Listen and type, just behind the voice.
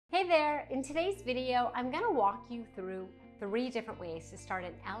Hey there, in today's video, I'm going to walk you through 3 different ways to start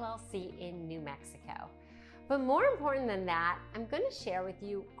an LLC in New Mexico. But more important than that, I'm going to share with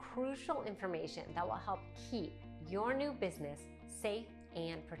you crucial information that will help keep your new business safe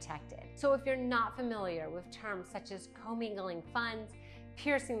and protected. So if you're not familiar with terms such as commingling funds,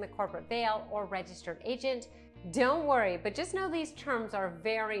 piercing the corporate veil, or registered agent, don't worry, but just know these terms are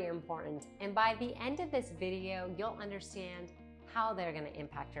very important. And by the end of this video, you'll understand how they're going to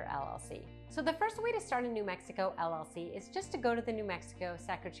impact your LLC. So the first way to start a New Mexico LLC is just to go to the New Mexico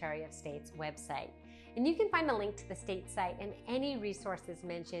Secretary of State's website. And you can find a link to the state site and any resources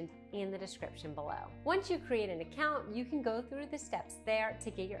mentioned in the description below. Once you create an account, you can go through the steps there to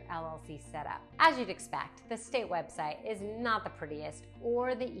get your LLC set up. As you'd expect, the state website is not the prettiest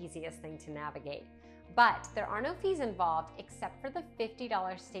or the easiest thing to navigate. But there are no fees involved except for the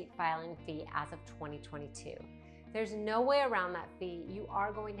 $50 state filing fee as of 2022. There's no way around that fee. You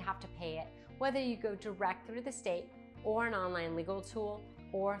are going to have to pay it, whether you go direct through the state or an online legal tool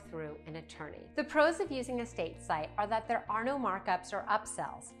or through an attorney. The pros of using a state site are that there are no markups or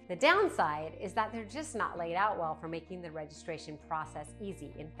upsells. The downside is that they're just not laid out well for making the registration process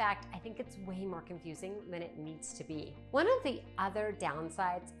easy. In fact, I think it's way more confusing than it needs to be. One of the other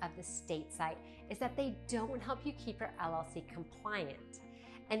downsides of the state site is that they don't help you keep your LLC compliant.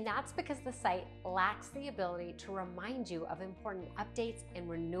 And that's because the site lacks the ability to remind you of important updates and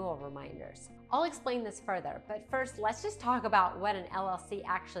renewal reminders. I'll explain this further, but first let's just talk about what an LLC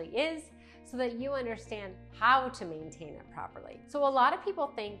actually is so that you understand how to maintain it properly. So a lot of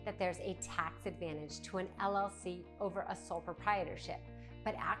people think that there's a tax advantage to an LLC over a sole proprietorship,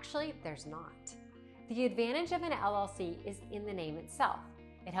 but actually there's not. The advantage of an LLC is in the name itself.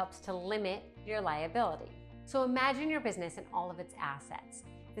 It helps to limit your liability. So imagine your business and all of its assets.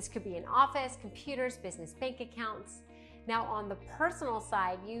 This could be an office, computers, business bank accounts. Now on the personal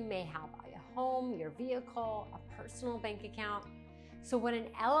side, you may have a home, your vehicle, a personal bank account. So what an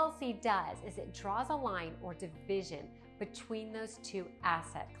LLC does is it draws a line or division between those two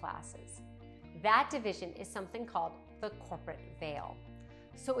asset classes. That division is something called the corporate veil.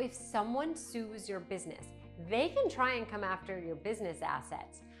 So if someone sues your business, they can try and come after your business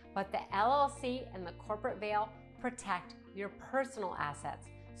assets, but the LLC and the corporate veil protect your personal assets,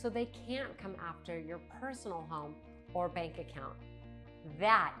 so they can't come after your personal home or bank account.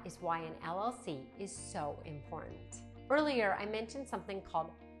 That is why an LLC is so important. Earlier, I mentioned something called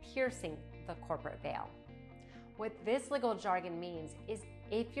piercing the corporate veil. What this legal jargon means is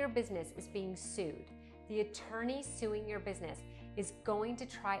if your business is being sued, the attorney suing your business is going to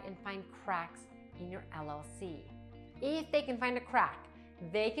try and find cracks in your LLC. If they can find a crack,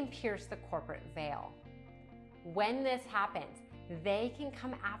 they can pierce the corporate veil. When this happens, they can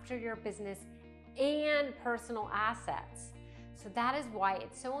come after your business and personal assets. So that is why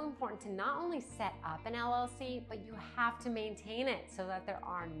it's so important to not only set up an LLC, but you have to maintain it so that there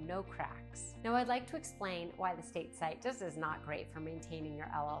are no cracks. Now I'd like to explain why the state site just is not great for maintaining your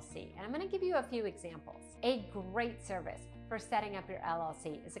LLC, and I'm going to give you a few examples. A great service for setting up your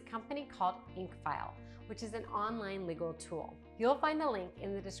LLC is a company called IncFile, which is an online legal tool. You'll find a link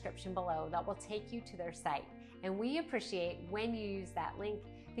in the description below that will take you to their site. And we appreciate when you use that link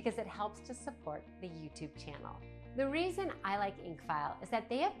because it helps to support the YouTube channel. The reason I like IncFile is that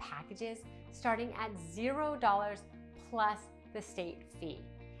they have packages starting at $0 plus the state fee.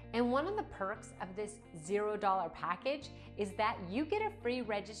 And one of the perks of this $0 package is that you get a free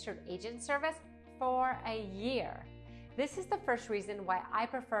registered agent service for a year. This is the first reason why I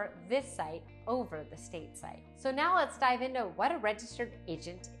prefer this site over the state site. So now let's dive into what a registered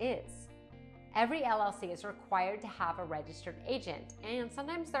agent is. Every LLC is required to have a registered agent, and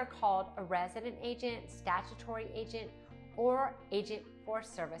sometimes they're called a resident agent, statutory agent, or agent for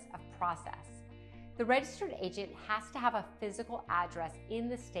service of process. The registered agent has to have a physical address in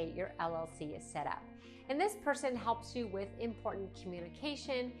the state your LLC is set up. And this person helps you with important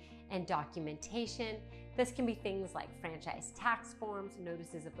communication and documentation. This can be things like franchise tax forms,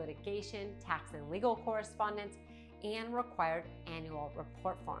 notices of litigation, tax and legal correspondence, and required annual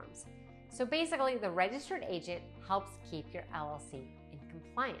report forms. So basically, the registered agent helps keep your LLC in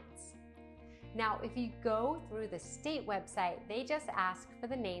compliance. Now, if you go through the state website, they just ask for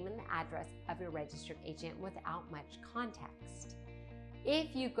the name and the address of your registered agent without much context.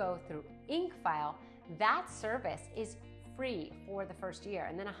 If you go through IncFile, that service is free for the first year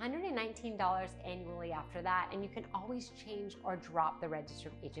and then $119 annually after that, and you can always change or drop the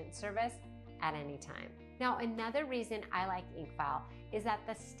registered agent service at any time. Now, another reason I like IncFile is that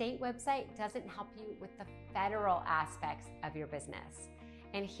the state website doesn't help you with the federal aspects of your business.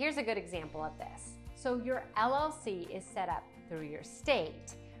 And here's a good example of this. So your LLC is set up through your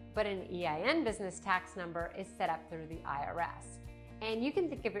state, but an EIN business tax number is set up through the IRS. And you can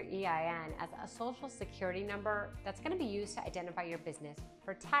think of your EIN as a social security number that's going to be used to identify your business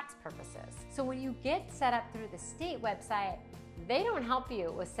for tax purposes. So when you get set up through the state website, they don't help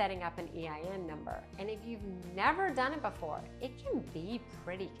you with setting up an EIN number. And if you've never done it before, it can be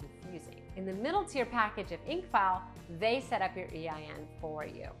pretty confusing. In the middle tier package of IncFile, they set up your EIN for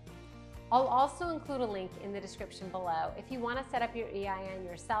you. I'll also include a link in the description below if you want to set up your EIN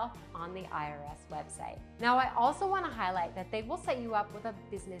yourself on the IRS website. Now, I also want to highlight that they will set you up with a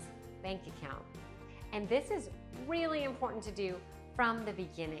business bank account. And this is really important to do from the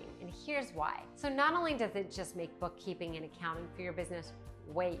beginning, and here's why. So not only does it just make bookkeeping and accounting for your business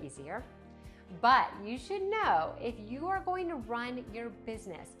way easier, but you should know if you are going to run your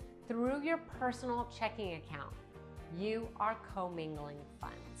business through your personal checking account, you are commingling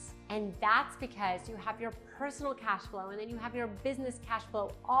funds. And that's because you have your personal cash flow and then you have your business cash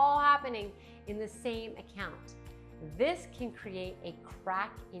flow all happening in the same account. This can create a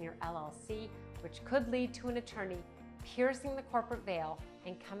crack in your LLC, which could lead to an attorney piercing the corporate veil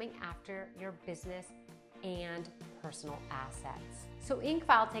and coming after your business and personal assets. So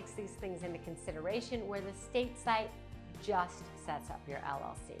IncFile takes these things into consideration where the state site just sets up your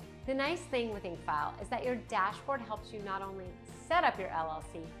LLC. The nice thing with IncFile is that your dashboard helps you not only set up your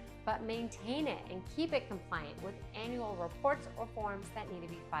LLC, but maintain it and keep it compliant with annual reports or forms that need to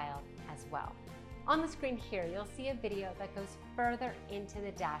be filed as well. On the screen here, you'll see a video that goes further into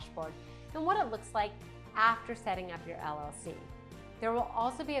the dashboard and what it looks like after setting up your LLC. There will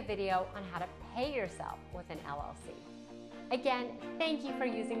also be a video on how to pay yourself with an LLC. Again, thank you for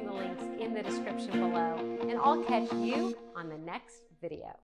using the links in the description below, and I'll catch you on the next video.